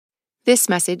This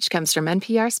message comes from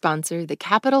NPR sponsor, the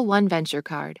Capital One Venture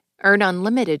Card. Earn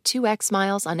unlimited 2x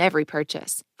miles on every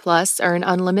purchase. Plus, earn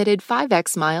unlimited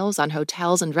 5x miles on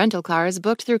hotels and rental cars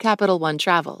booked through Capital One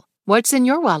Travel. What's in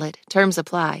your wallet? Terms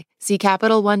apply. See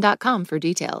CapitalOne.com for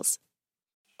details.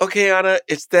 Okay, Anna,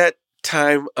 it's that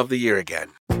time of the year again.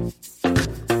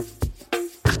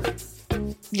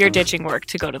 You're ditching work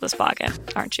to go to the spa again,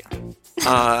 aren't you?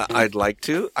 I'd like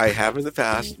to. I have in the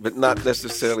past, but not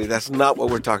necessarily. That's not what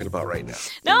we're talking about right now.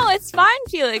 No, it's fine,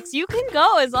 Felix. You can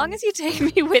go as long as you take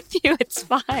me with you. It's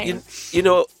fine. You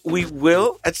know, we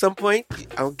will at some point.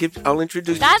 I'll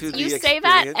introduce you to the You experience. say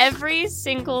that every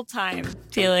single time,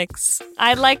 Felix.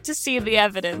 I'd like to see the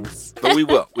evidence. But we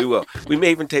will. We may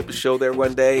even tape a show there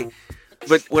one day.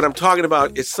 But what I'm talking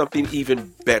about is something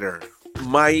even better.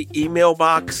 My email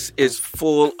box is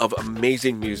full of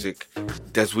amazing music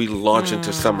as we launch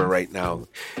into summer right now.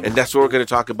 And that's what we're going to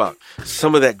talk about.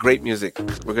 Some of that great music.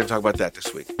 We're going to talk about that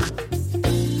this week.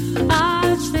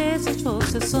 Às vezes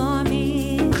você some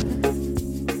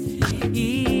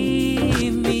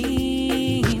e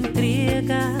me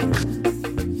intriga,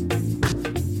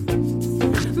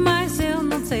 mas eu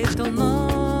não sei teu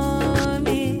nome.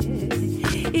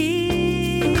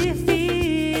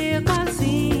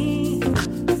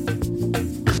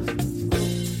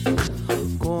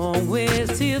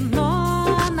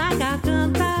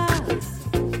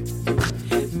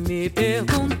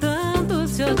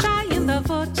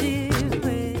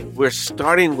 We're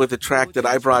starting with a track that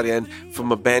I brought in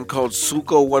from a band called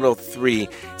Suco 103.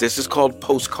 This is called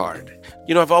Postcard.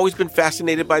 You know, I've always been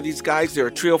fascinated by these guys. They're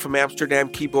a trio from Amsterdam,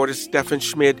 keyboardist Stefan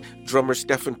Schmidt, drummer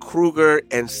Stefan Kruger,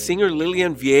 and singer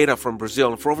Lilian Vieira from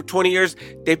Brazil. And for over 20 years,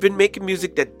 they've been making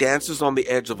music that dances on the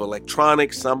edge of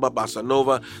electronic, samba, bossa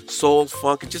nova, soul,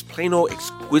 funk, and just plain old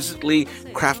exquisitely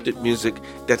crafted music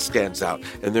that stands out.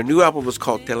 And their new album was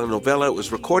called Telenovela. It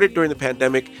was recorded during the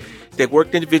pandemic. They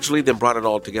worked individually, then brought it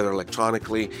all together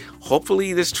electronically.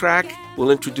 Hopefully this track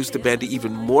will introduce the band to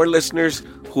even more listeners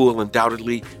who will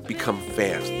undoubtedly become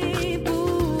fans.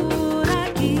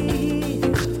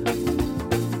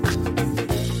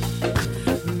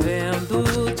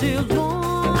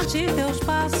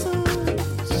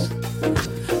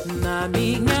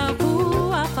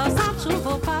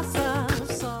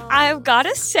 I've got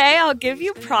to say, I'll give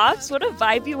you props. What a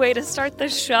vibey way to start the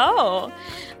show.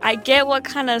 I get what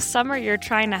kind of summer you're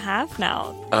trying to have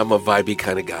now. I'm a vibey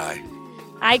kind of guy.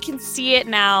 I can see it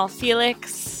now.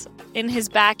 Felix in his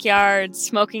backyard,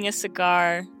 smoking a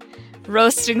cigar,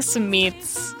 roasting some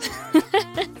meats.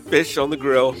 Fish on the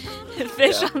grill.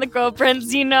 Fish on the grill,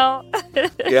 Brenzino.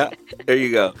 Yeah, there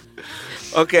you go.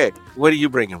 Okay, what are you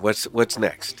bringing? What's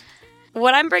next?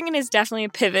 What I'm bringing is definitely a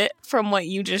pivot from what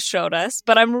you just showed us,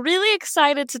 but I'm really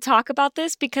excited to talk about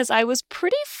this because I was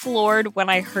pretty floored when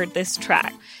I heard this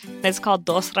track. It's called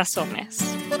Dos Razones.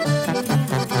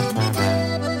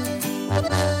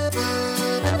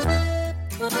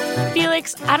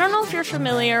 Felix, I don't know if you're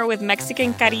familiar with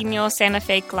Mexican Cariño Santa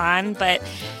Fe Klan, but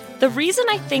the reason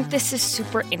I think this is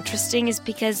super interesting is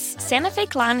because Santa Fe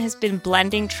Klan has been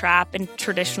blending trap and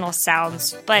traditional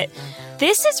sounds, but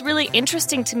this is really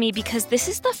interesting to me because this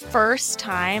is the first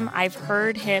time I've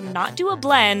heard him not do a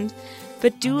blend,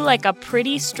 but do like a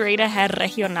pretty straight-ahead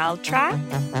regional track.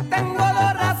 Tengo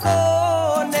dos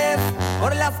razones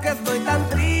por las que estoy tan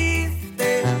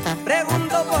triste.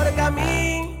 Pregunto por qué a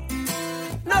mí.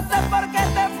 No sé por qué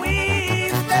te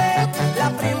fuiste. La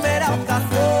primera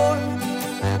ocasión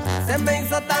se me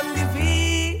hizo tan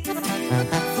difícil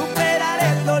superar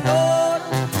el dolor.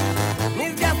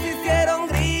 Mis días se hicieron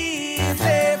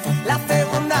grises. La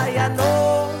segunda ya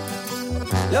no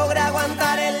logré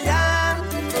aguantar el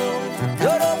llanto.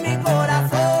 Lloró mi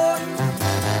corazón.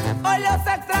 Hoy los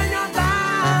extraño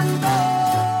tanto.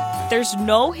 There's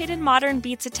no hidden modern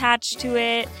beats attached to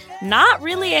it. Not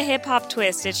really a hip-hop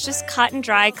twist. It's just cut and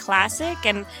dry classic,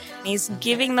 and he's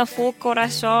giving the full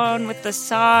corazón with the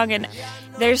song, and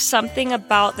there's something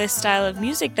about this style of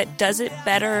music that does it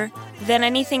better than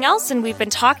anything else. And we've been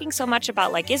talking so much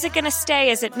about, like, is it going to stay?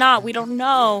 Is it not? We don't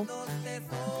know.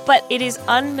 But it is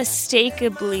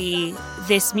unmistakably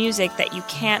this music that you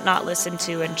can't not listen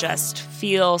to and just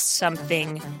feel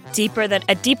something deeper, than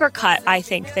a deeper cut, I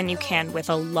think, than you can with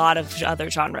a lot of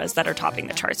other genres that are topping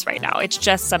the charts right now. It's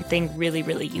just something really,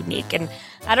 really unique. And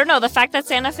I don't know, the fact that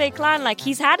Santa Fe Klan, like,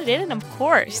 he's had it in him, of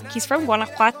course. He's from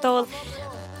Guanajuato.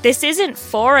 this isn't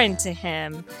foreign to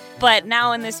him. But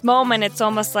now in this moment, it's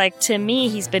almost like, to me,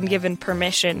 he's been given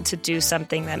permission to do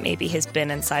something that maybe has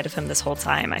been inside of him this whole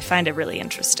time. I find it really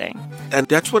interesting. And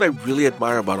that's what I really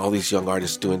admire about all these young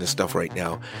artists doing this stuff right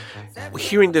now.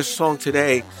 Hearing this song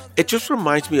today, it just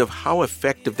reminds me of how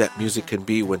effective that music can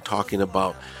be when talking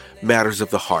about matters of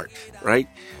the heart, right?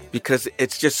 Because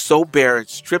it's just so bare,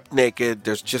 it's stripped naked,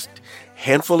 there's just a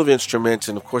handful of instruments,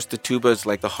 and of course the tuba is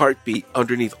like the heartbeat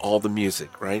underneath all the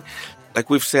music, right? Like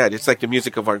we've said, it's like the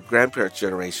music of our grandparents'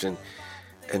 generation,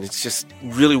 and it's just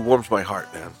really warms my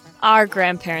heart, man. Our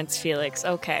grandparents, Felix,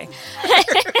 okay.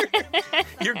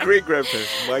 Your great-grandparents,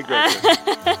 my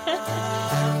grandparents.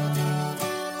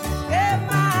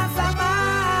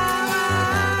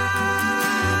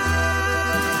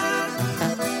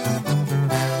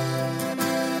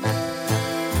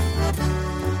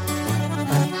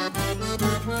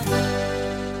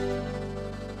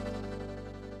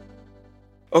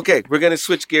 Okay, we're going to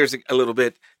switch gears a little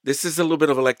bit. This is a little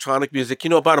bit of electronic music. You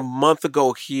know, about a month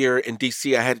ago here in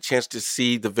D.C., I had a chance to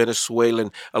see the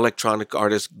Venezuelan electronic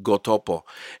artist Gotopo.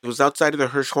 It was outside of the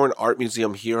Hirshhorn Art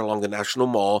Museum here along the National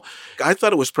Mall. I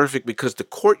thought it was perfect because the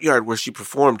courtyard where she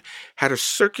performed had a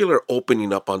circular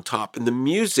opening up on top. And the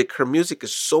music, her music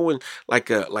is so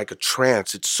like a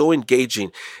trance. It's so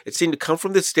engaging. It seemed to come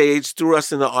from the stage, through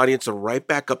us in the audience, and right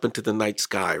back up into the night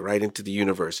sky, right into the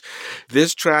universe.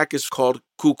 This track is called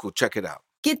Cuckoo. Check it out.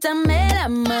 Quítame la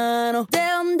mano, ¿de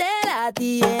dónde la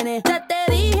tienes? Ya te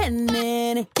dije,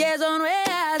 nene, que eso no es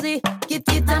así.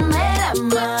 Quítame la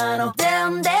mano, ¿de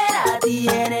dónde la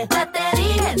tienes? Ya te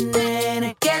dije,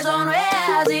 nene, que eso no es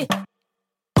así.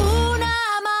 Una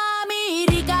mami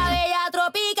rica, bella,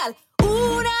 tropical.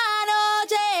 Una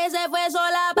noche se fue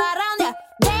sola parrandear.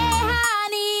 Deja,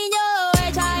 niño,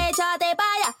 échate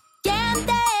pa' allá. ¿Quién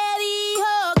te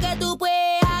dijo que tú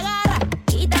puedes agarrar?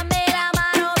 Quítame la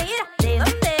mano, mira, ¿de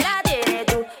dónde la tienes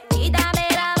tú? Quítame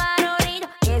la mano, niño,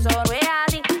 que eso no es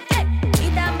así.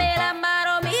 Quítame la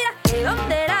mano, mira, ¿de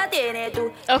dónde la tienes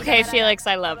tú? Okay, Felix,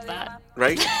 I love that.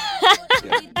 Right?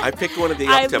 Yeah. I picked one of the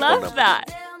up-tempo numbers. I love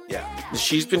that. Yeah.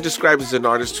 She's been described as an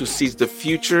artist who sees the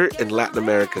future in Latin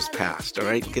America's past, all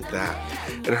right? Get that.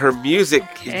 And her music,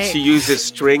 She uses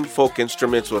string folk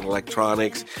instruments with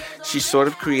electronics. She sort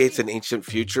of creates an ancient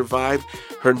future vibe.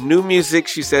 Her new music,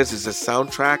 she says, is a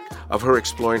soundtrack of her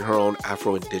exploring her own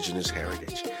Afro-Indigenous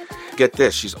heritage. Get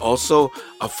this, she's also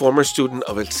a former student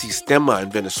of El Sistema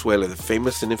in Venezuela, the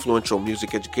famous and influential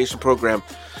music education program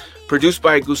produced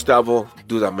by Gustavo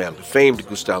Dudamel, the famed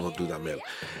Gustavo Dudamel.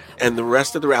 And the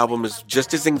rest of the album is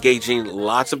just as engaging,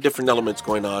 lots of different elements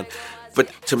going on. But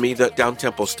to me, the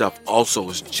down-tempo stuff also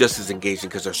is just as engaging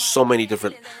because there's so many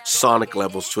different sonic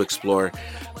levels to explore.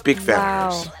 Big fan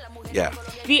of hers. Yeah.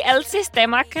 The El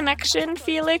Sistema connection,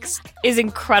 Felix, is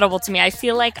incredible to me. I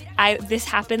feel like this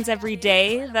happens every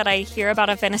day that I hear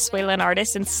about a Venezuelan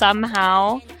artist, and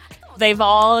somehow they've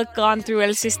all gone through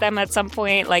El Sistema at some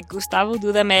point. Like, Gustavo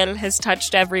Dudamel has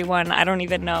touched everyone. I don't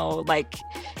even know. Like,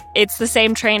 it's the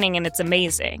same training, and it's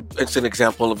amazing. It's an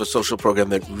example of a social program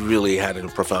that really had a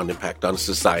profound impact on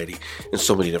society in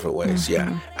so many different ways. Mm-hmm.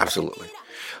 Yeah, absolutely.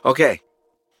 Okay,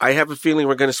 I have a feeling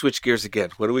we're going to switch gears again.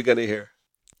 What are we going to hear?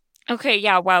 Okay,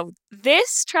 yeah, wow.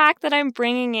 This track that I'm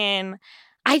bringing in,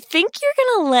 I think you're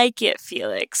going to like it,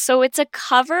 Felix. So it's a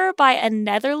cover by a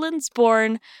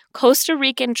Netherlands-born Costa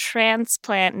Rican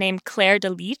transplant named Claire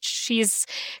de Leach. She's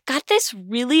got this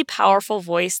really powerful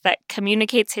voice that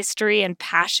communicates history and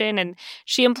passion, and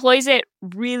she employs it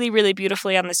really, really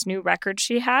beautifully on this new record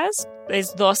she has.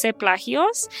 It's 12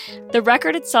 Plagios. The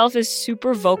record itself is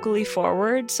super vocally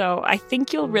forward, so I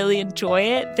think you'll really enjoy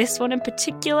it. This one in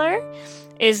particular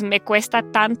is Me Cuesta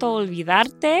Tanto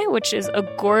Olvidarte, which is a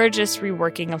gorgeous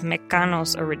reworking of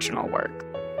Mecano's original work.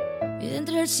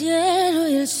 Entre el cielo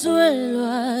y el suelo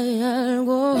hay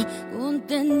algo con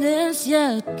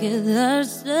tendencia a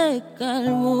quedarse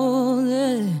calmo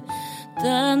de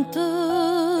tanto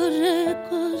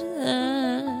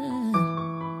recordar.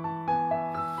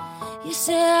 Y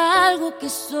ese algo que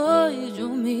soy yo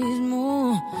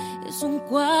mismo es un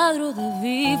cuadro de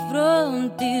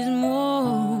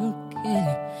bifrontismo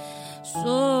que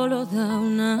solo da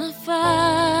una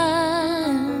faz.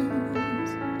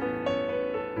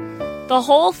 The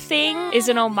whole thing is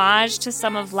an homage to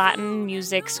some of Latin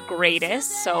music's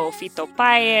greatest, so Fito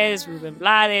Páez, Rubén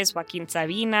Blades, Joaquín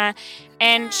Sabina,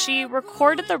 and she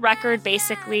recorded the record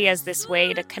basically as this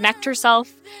way to connect herself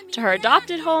to her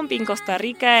adopted home, being Costa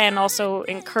Rica, and also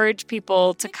encourage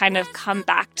people to kind of come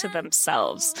back to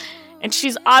themselves. And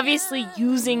she's obviously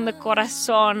using the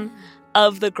corazón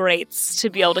of the greats to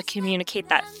be able to communicate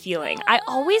that feeling. I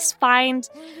always find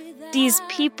these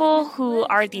people who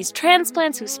are these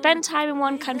transplants who spend time in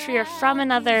one country or from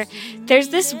another, there's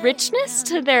this richness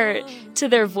to their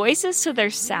voices, to their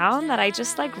sound that I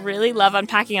just like really love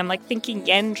unpacking. I'm like thinking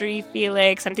Gendry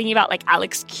Felix. I'm thinking about like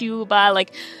Alex Cuba,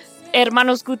 like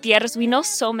Hermanos Gutierrez. We know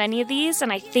so many of these,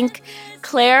 and I think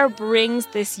Claire brings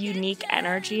this unique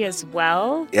energy as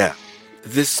well. Yeah.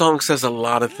 This song says a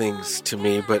lot of things to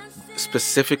me, but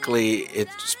specifically it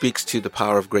speaks to the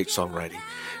power of great songwriting.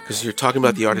 Because you're talking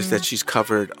about the artists that she's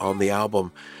covered on the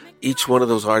album. Each one of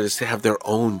those artists have their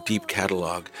own deep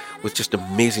catalog with just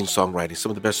amazing songwriting, some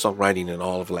of the best songwriting in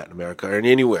all of Latin America or in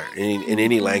anywhere, in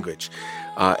any language.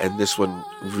 And this one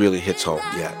really hits home,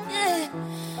 yeah.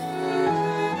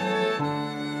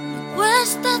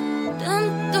 Cuesta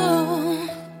tanto.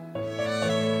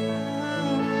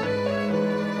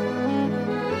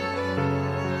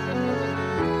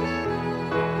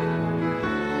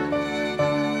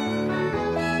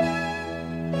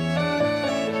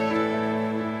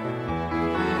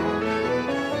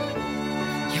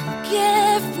 Y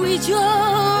aunque fui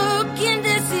yo quien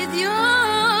decidió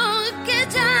que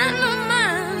ya no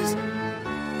más,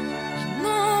 y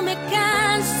no me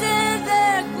canse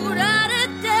de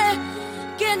jurarte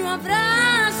que no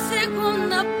habrá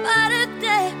segunda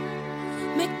parte,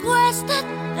 me cuesta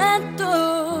tanto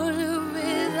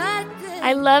olvidarte.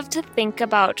 I love to think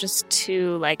about just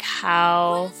too, like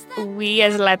how we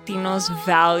as Latinos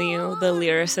value the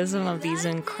lyricism of these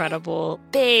incredible,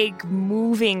 big,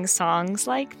 moving songs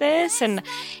like this. And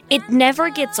it never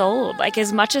gets old. Like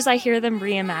as much as I hear them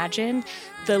reimagined,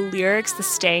 the lyrics, the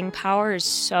staying power is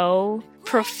so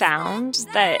profound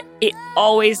that it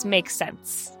always makes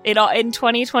sense. In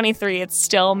 2023, it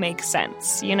still makes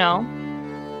sense, you know?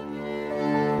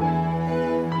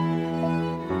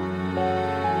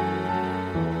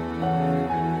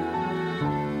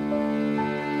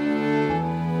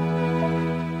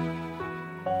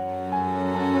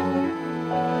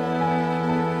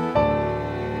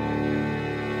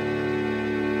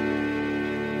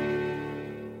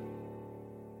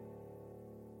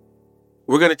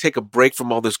 We're going to take a break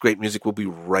from all this great music. We'll be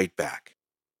right back.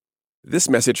 This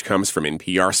message comes from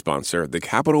NPR sponsor, the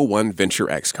Capital One Venture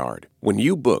X card. When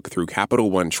you book through Capital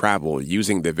One Travel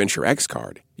using the Venture X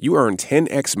card, you earn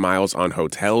 10x miles on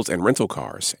hotels and rental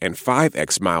cars and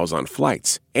 5x miles on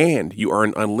flights, and you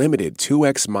earn unlimited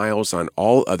 2x miles on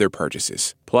all other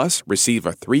purchases. Plus, receive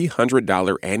a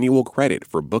 $300 annual credit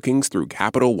for bookings through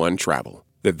Capital One Travel.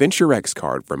 The Venture X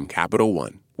card from Capital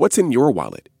One. What's in your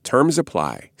wallet? Terms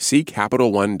apply. See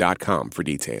CapitalOne.com for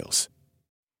details.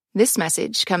 This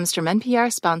message comes from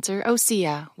NPR sponsor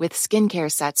Osea with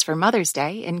skincare sets for Mother's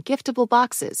Day in giftable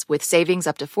boxes with savings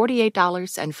up to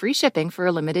 $48 and free shipping for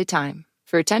a limited time.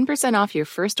 For 10% off your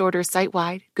first order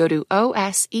site-wide, go to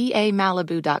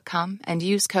oseamalibu.com and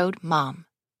use code MOM.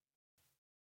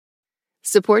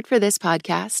 Support for this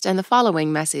podcast and the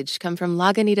following message come from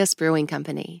Lagunitas Brewing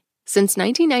Company. Since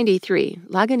 1993,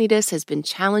 Lagunitas has been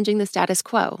challenging the status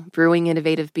quo, brewing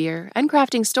innovative beer, and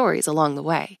crafting stories along the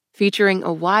way. Featuring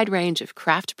a wide range of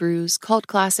craft brews, cult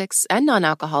classics, and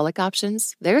non-alcoholic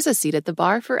options, there's a seat at the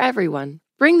bar for everyone.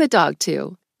 Bring the dog,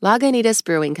 too. Lagunitas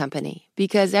Brewing Company,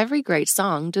 because every great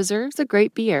song deserves a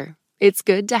great beer. It's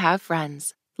good to have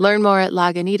friends. Learn more at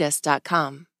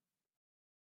Lagunitas.com.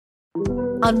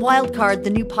 On Wildcard, the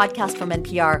new podcast from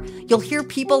NPR, you'll hear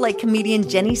people like comedian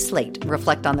Jenny Slate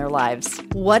reflect on their lives.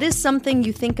 What is something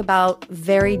you think about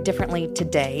very differently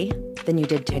today than you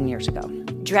did 10 years ago?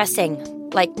 Dressing.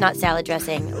 Like, not salad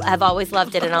dressing. I've always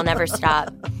loved it and I'll never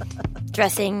stop.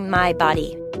 Dressing my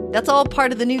body. That's all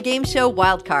part of the new game show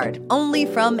Wildcard, only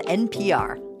from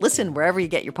NPR. Listen wherever you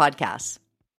get your podcasts.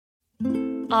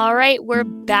 All right, we're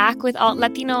back with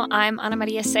Alt.Latino. I'm Ana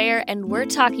Maria Sayer, and we're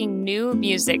talking new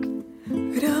music.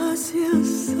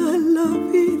 Gracias a la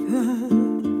vida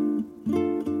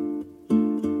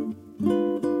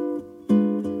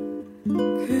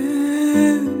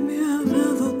que me ha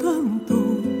dado tanto,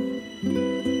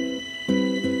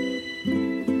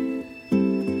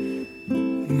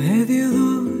 me dio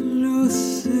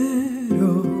dos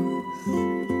luceros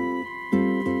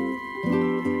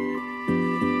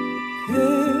que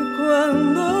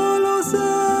cuando los abro.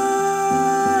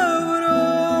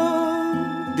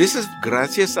 This is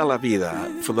Gracias a la Vida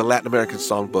from the Latin American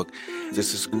Songbook.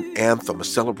 This is an anthem, a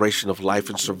celebration of life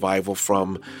and survival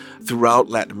from throughout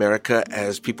Latin America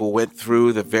as people went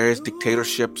through the various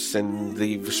dictatorships and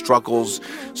the struggles,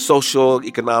 social,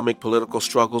 economic, political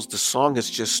struggles. The song has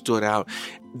just stood out.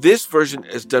 This version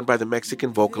is done by the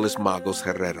Mexican vocalist Magos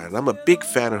Herrera, and I'm a big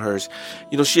fan of hers.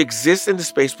 You know, she exists in the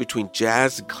space between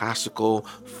jazz and classical,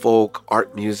 folk,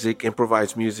 art music,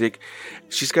 improvised music.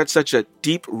 She's got such a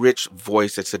deep, rich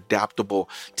voice that's adaptable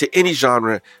to any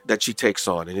genre that she takes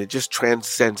on, and it just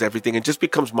transcends everything and just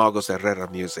becomes Magos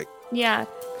Herrera music. Yeah.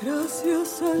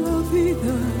 Gracias a la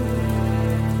vida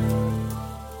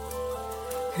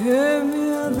que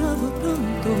me ha dado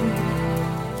tanto.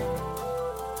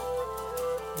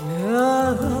 Me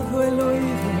ha dado el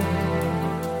oído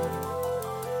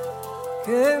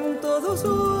que en todo su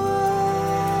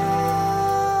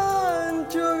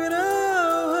ancho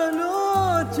graba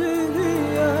noche y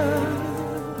día,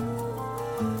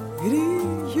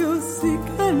 grillos y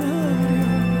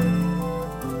canarios,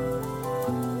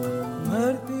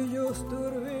 martillos,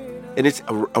 turbinas. And it's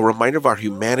a reminder of our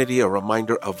humanity, a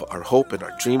reminder of our hope and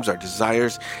our dreams, our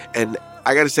desires. And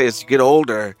I got to say, as you get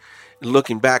older,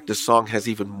 looking back, the song has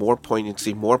even more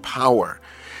poignancy, more power.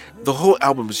 The whole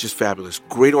album is just fabulous.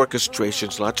 Great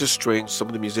orchestrations, not just strings. Some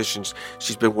of the musicians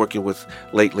she's been working with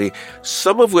lately,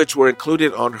 some of which were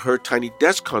included on her Tiny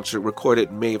Desk concert recorded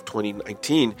in May of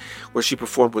 2019, where she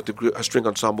performed with a string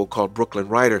ensemble called Brooklyn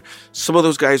Rider. Some of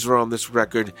those guys are on this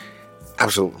record.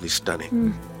 Absolutely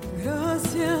stunning.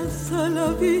 Gracias a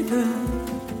la vida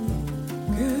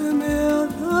que me ha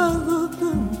dado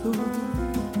tanto.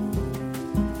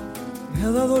 Me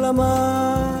ha dado la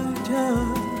marcha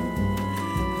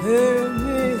de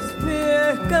mis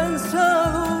pies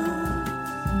cansados.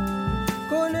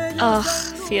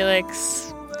 Ugh,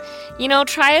 Felix. You know,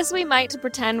 try as we might to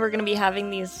pretend we're going to be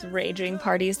having these raging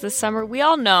parties this summer, we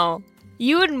all know,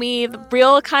 you and me, the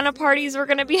real kind of parties we're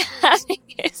going to be having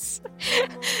is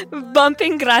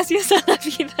bumping Gracias a la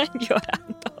Vida and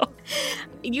Llorando.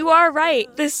 You are right.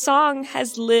 This song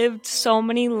has lived so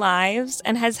many lives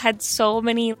and has had so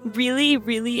many really,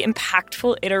 really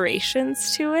impactful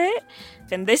iterations to it.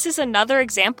 And this is another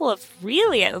example of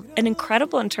really an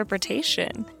incredible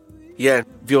interpretation. Yeah,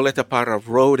 Violeta Parra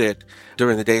wrote it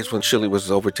during the days when Chile was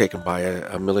overtaken by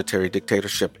a military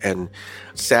dictatorship. And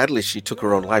sadly, she took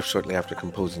her own life shortly after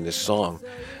composing this song.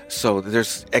 So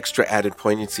there's extra added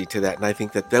poignancy to that. And I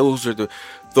think that those are the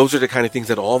kind of things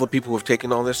that all the people who have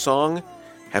taken on this song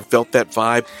have felt that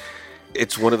vibe.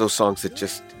 It's one of those songs that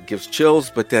just gives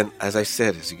chills. But then, as I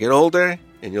said, as you get older,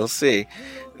 and you'll see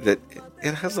that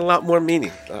it has a lot more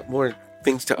meaning, a lot more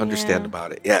things to understand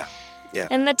about it. Yeah. Yeah.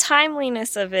 And the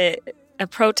timeliness of it, a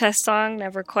protest song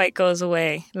never quite goes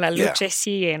away. La lucha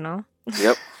sigue, no?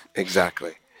 Yep,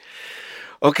 exactly.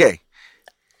 Okay.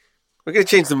 We're going to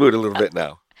change the mood a little bit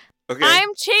now. Okay.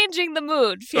 I'm changing the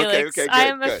mood, Felix. Okay, I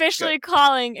am officially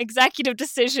calling executive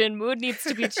decision. Mood needs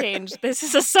to be changed. This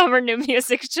is a summer new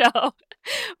music show.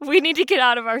 We need to get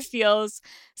out of our feels.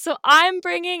 So I'm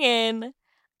bringing in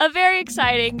a very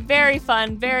exciting, very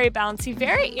fun, very bouncy,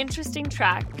 very interesting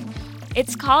track.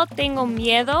 It's called Tengo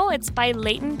Miedo. It's by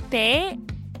Leighton Pei.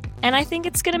 And I think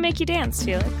it's going to make you dance,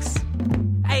 Felix.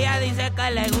 Ella dice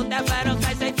que le gusta, pero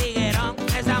que soy tiguerón.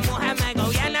 Esa mujer me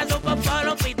gobierna, su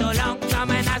popolo pitolón. No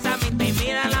amenaza, me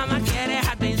intimida, nada más quiere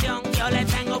atención. Yo le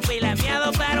tengo pila de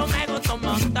miedo, pero me gusta un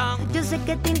montón. Yo sé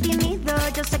que te intimido,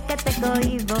 yo sé que te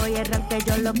cohibo. Y errar que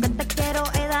yo lo que te quiero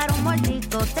es dar un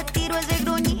mordisco. Te tiro ese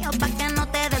gruñido pa' que no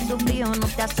te des tu frío. No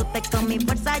te asustes con mi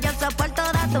fuerza, yo soporto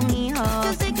darte un hijo.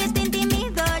 Yo sé que te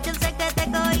intimido, yo sé que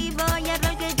te cohibo. Y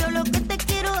errar que yo lo que te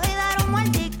quiero es dar un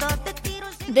mordisco. Te tiro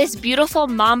ese... This beautiful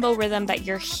mambo rhythm that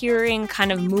you're hearing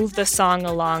kind of move the song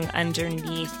along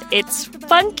underneath. It's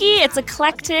funky, it's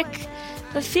eclectic,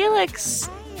 but Felix,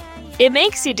 it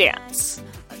makes you dance.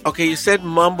 Okay, you said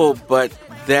mambo, but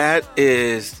that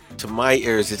is, to my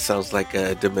ears, it sounds like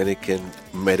a Dominican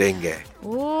merengue.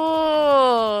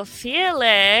 Ooh,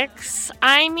 Felix.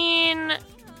 I mean,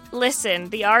 listen,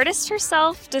 the artist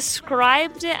herself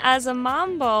described it as a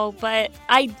mambo, but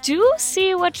I do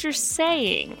see what you're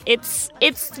saying. It's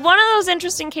one of those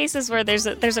interesting cases where there's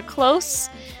a close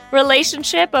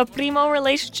relationship, a primo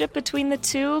relationship between the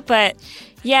two, but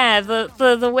yeah,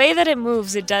 the way that it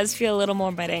moves, it does feel a little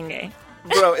more merengue.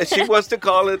 Bro, if she wants to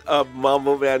call it a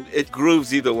mambo, man, it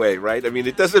grooves either way, right? I mean,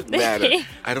 it doesn't matter.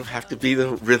 I don't have to be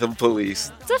the rhythm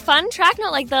police. It's a fun track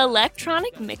note, like the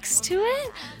electronic mix to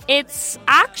it. It's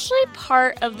actually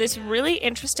part of this really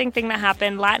interesting thing that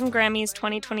happened. Latin Grammys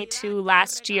 2022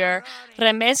 last year,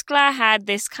 Remezcla had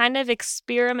this kind of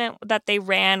experiment that they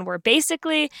ran where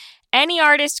basically any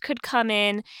artist could come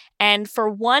in and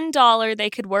for $1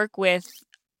 they could work with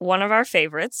one of our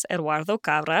favorites, Eduardo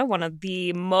Cabra, one of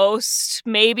the most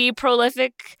maybe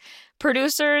prolific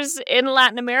producers in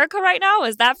Latin America right now.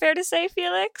 Is that fair to say,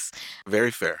 Felix?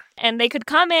 Very fair. And they could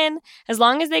come in, as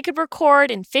long as they could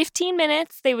record in 15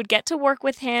 minutes, they would get to work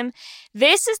with him.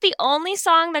 This is the only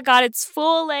song that got its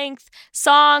full-length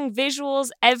song,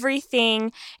 visuals,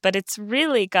 everything, but it's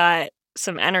really got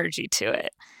some energy to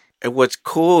it. And what's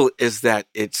cool is that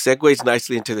it segues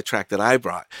nicely into the track that I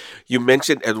brought. You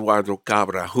mentioned Eduardo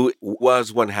Cabra, who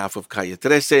was one half of Calle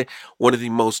 13, one of the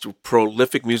most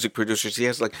prolific music producers. He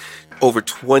has like over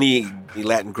 20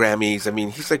 Latin Grammys. I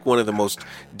mean, he's like one of the most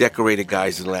decorated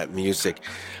guys in Latin music.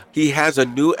 He has a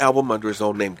new album under his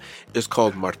own name. It's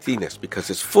called Martinez because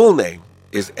his full name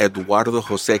is Eduardo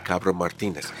José Cabra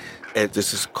Martinez. And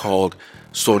this is called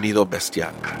Sonido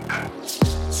Bestial.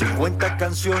 50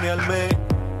 canciones al mes.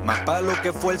 Más pa' lo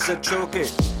que fue el set choque.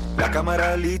 La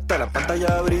cámara lista, la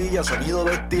pantalla brilla. Sonido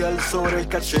bestial sobre el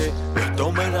caché.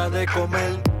 Esto me da de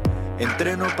comer.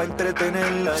 Entreno pa'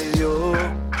 entretenerla y Dios,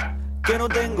 que no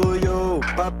tengo yo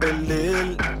pa'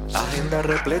 perder. Agenda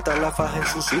repleta, la faja en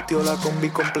su sitio. La combi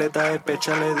completa,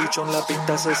 especha, le he dicho en la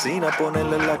pista asesina.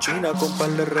 Ponerle en la china con par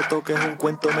de retoques. Un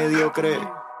cuento mediocre.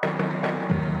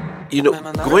 You know,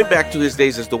 going back to his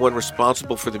days as the one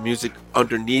responsible for the music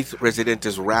underneath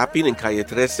Residente's rapping in Calle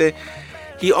 13,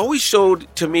 he always showed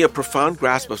to me a profound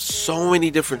grasp of so many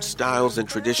different styles and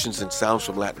traditions and sounds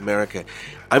from Latin America.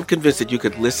 I'm convinced that you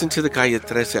could listen to the Calle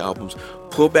 13 albums,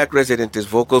 pull back Residente's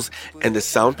vocals, and the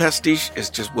sound pastiche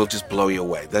will just blow you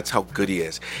away. That's how good he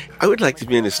is. I would like to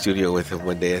be in the studio with him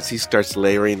one day as he starts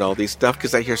layering all these stuff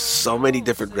because I hear so many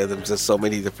different rhythms and so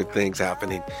many different things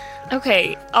happening.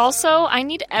 Okay, also, I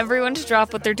need everyone to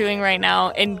drop what they're doing right now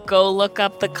and go look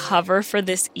up the cover for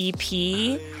this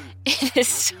EP. It is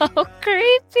so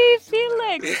creepy,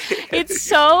 Felix. It's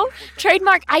so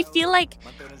trademark. I feel like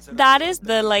that is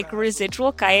the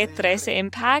residual Calle 13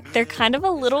 impact. They're kind of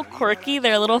a little quirky.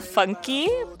 They're a little funky,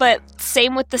 but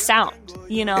same with the sound,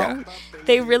 you know? Yeah.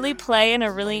 They really play in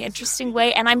a really interesting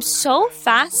way. And I'm so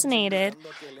fascinated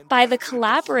by the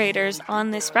collaborators on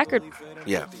this record.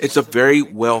 Yeah, it's a very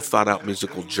well thought out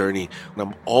musical journey. And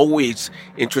I'm always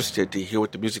interested to hear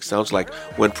what the music sounds like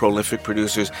when prolific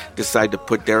producers decide to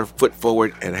put their foot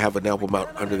forward and have an album out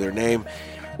under their name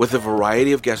with a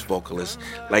variety of guest vocalists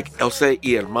like Elsa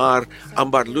y Elmar,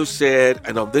 Ámbar Lucer,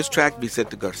 and on this track,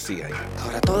 Vicente Garcia.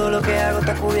 Ahora todo lo que hago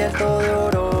está cubierto de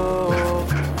oro.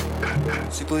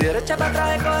 Si pudiera echar para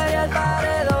atrás, cogería el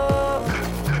paredón.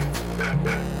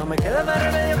 No me queda más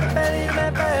remedio que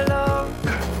pedirme perdón.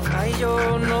 Ay,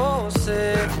 yo no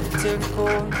sé si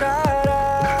encontrará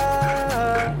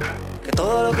que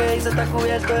todo lo que hice está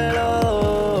cubierto de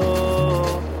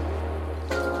lodo.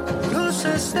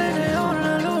 Luces de neón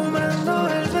alumbrando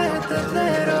el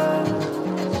vertedero.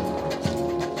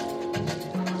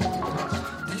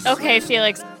 Okay,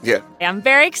 Felix. Yeah. I'm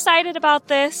very excited about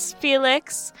this,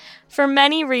 Felix, for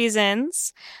many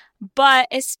reasons. But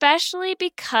especially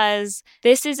because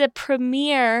this is a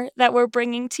premiere that we're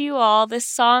bringing to you all. This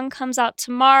song comes out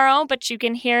tomorrow, but you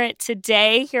can hear it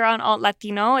today here on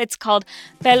Alt.Latino. It's called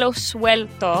Pelo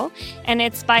Suelto, and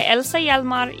it's by Elsa y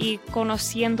Elmar y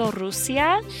Conociendo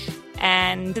Rusia,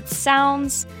 and it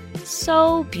sounds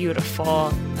so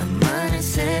beautiful.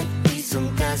 Amanecer y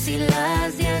son casi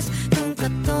las 10. Nunca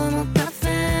tomo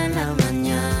café en la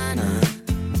mañana.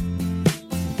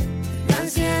 La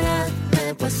ansiedad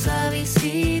me pasa a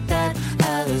visitar.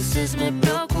 A veces me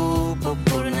preocupo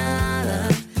por nada.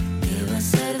 ¿Qué va a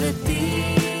ser de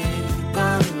ti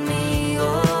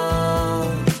conmigo?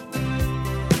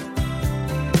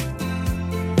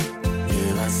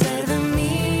 ¿Qué va a ser de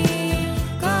mí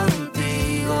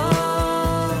contigo?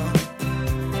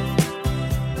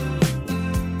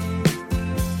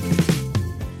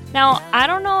 Now, I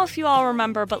don't know if you all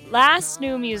remember, but last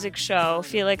New Music Show,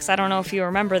 Felix, I don't know if you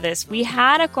remember this, we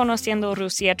had a Conociendo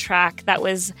Rusia track that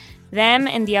was them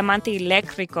and Diamante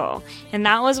Eléctrico. And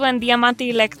that was when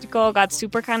Diamante Eléctrico got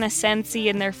super kind of sensy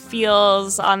in their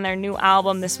feels on their new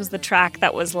album. This was the track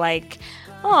that was like,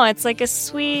 oh, it's like a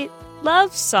sweet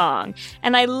love song.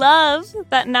 And I love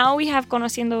that now we have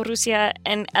Conociendo Rusia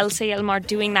and Elsa y Elmar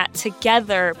doing that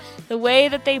together. The way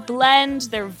that they blend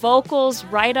their vocals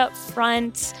right up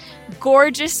front,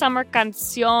 gorgeous summer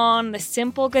canción, the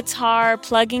simple guitar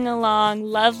plugging along,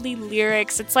 lovely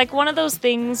lyrics. It's like one of those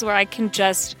things where I can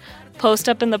just post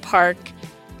up in the park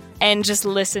and just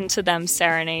listen to them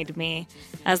serenade me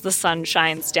as the sun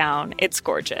shines down. It's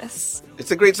gorgeous.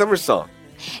 It's a great summer song.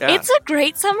 Yeah. It's a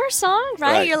great summer song,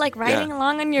 right? You're like riding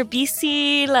along on your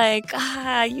BC, like,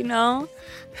 you know.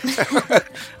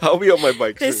 I'll be on my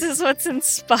bike soon. This is what's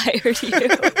inspired you.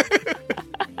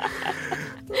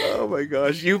 Oh my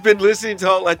gosh. You've been listening to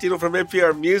Alt.Latino from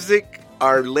NPR Music.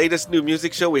 our latest new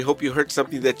music show. We hope you heard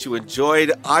something that you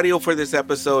enjoyed. Audio for this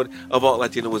episode of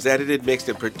Alt.Latino was edited, mixed,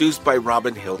 and produced by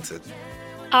Robin Hilton.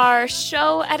 Our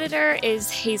show editor is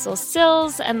Hazel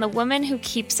Sills, and the woman who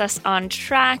keeps us on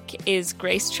track is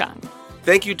Grace Chung.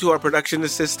 Thank you to our production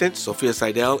assistant, Sofia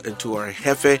Seidel, and to our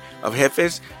jefe of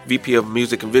jefes, VP of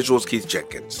Music and Visuals, Keith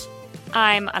Jenkins.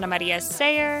 I'm Ana Maria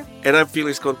Sayer. And I'm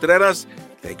Felix Contreras.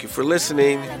 Thank you for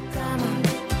listening.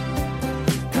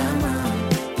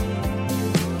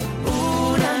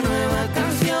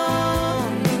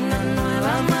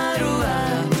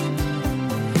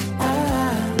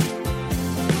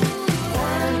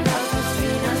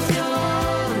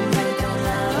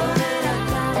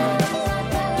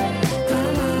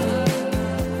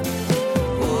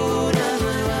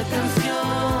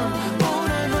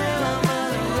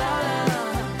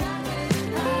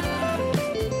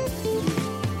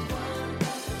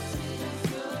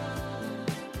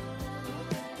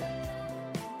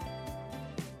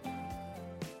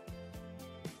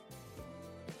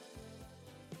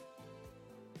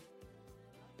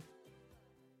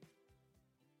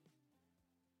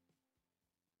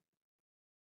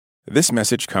 This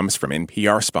message comes from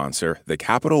NPR sponsor, the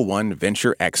Capital One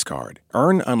Venture X Card.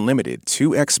 Earn unlimited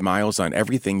 2x miles on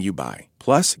everything you buy.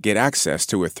 Plus, get access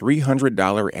to a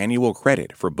 $300 annual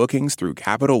credit for bookings through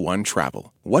Capital One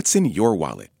Travel. What's in your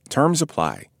wallet? Terms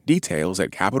apply. Details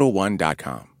at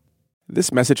CapitalOne.com.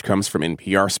 This message comes from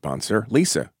NPR sponsor,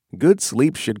 Lisa. Good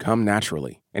sleep should come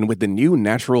naturally, and with the new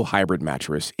Natural Hybrid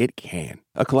mattress, it can.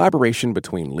 A collaboration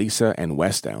between Lisa and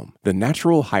West Elm, the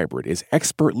Natural Hybrid is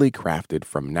expertly crafted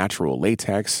from natural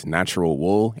latex, natural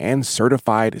wool, and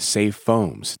certified safe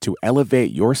foams to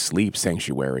elevate your sleep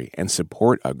sanctuary and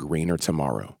support a greener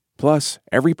tomorrow. Plus,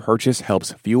 every purchase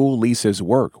helps fuel Lisa's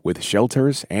work with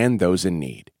shelters and those in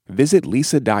need. Visit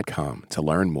lisa.com to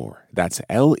learn more. That's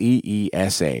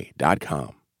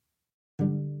LEESA.com.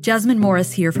 Jasmine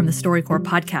Morris here from the StoryCorps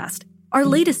podcast. Our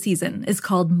latest season is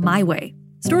called My Way.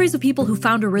 Stories of people who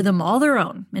found a rhythm all their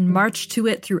own and marched to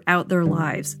it throughout their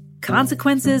lives.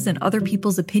 Consequences and other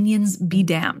people's opinions be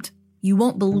damned. You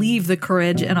won't believe the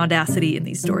courage and audacity in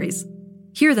these stories.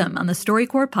 Hear them on the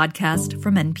StoryCorps podcast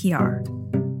from NPR.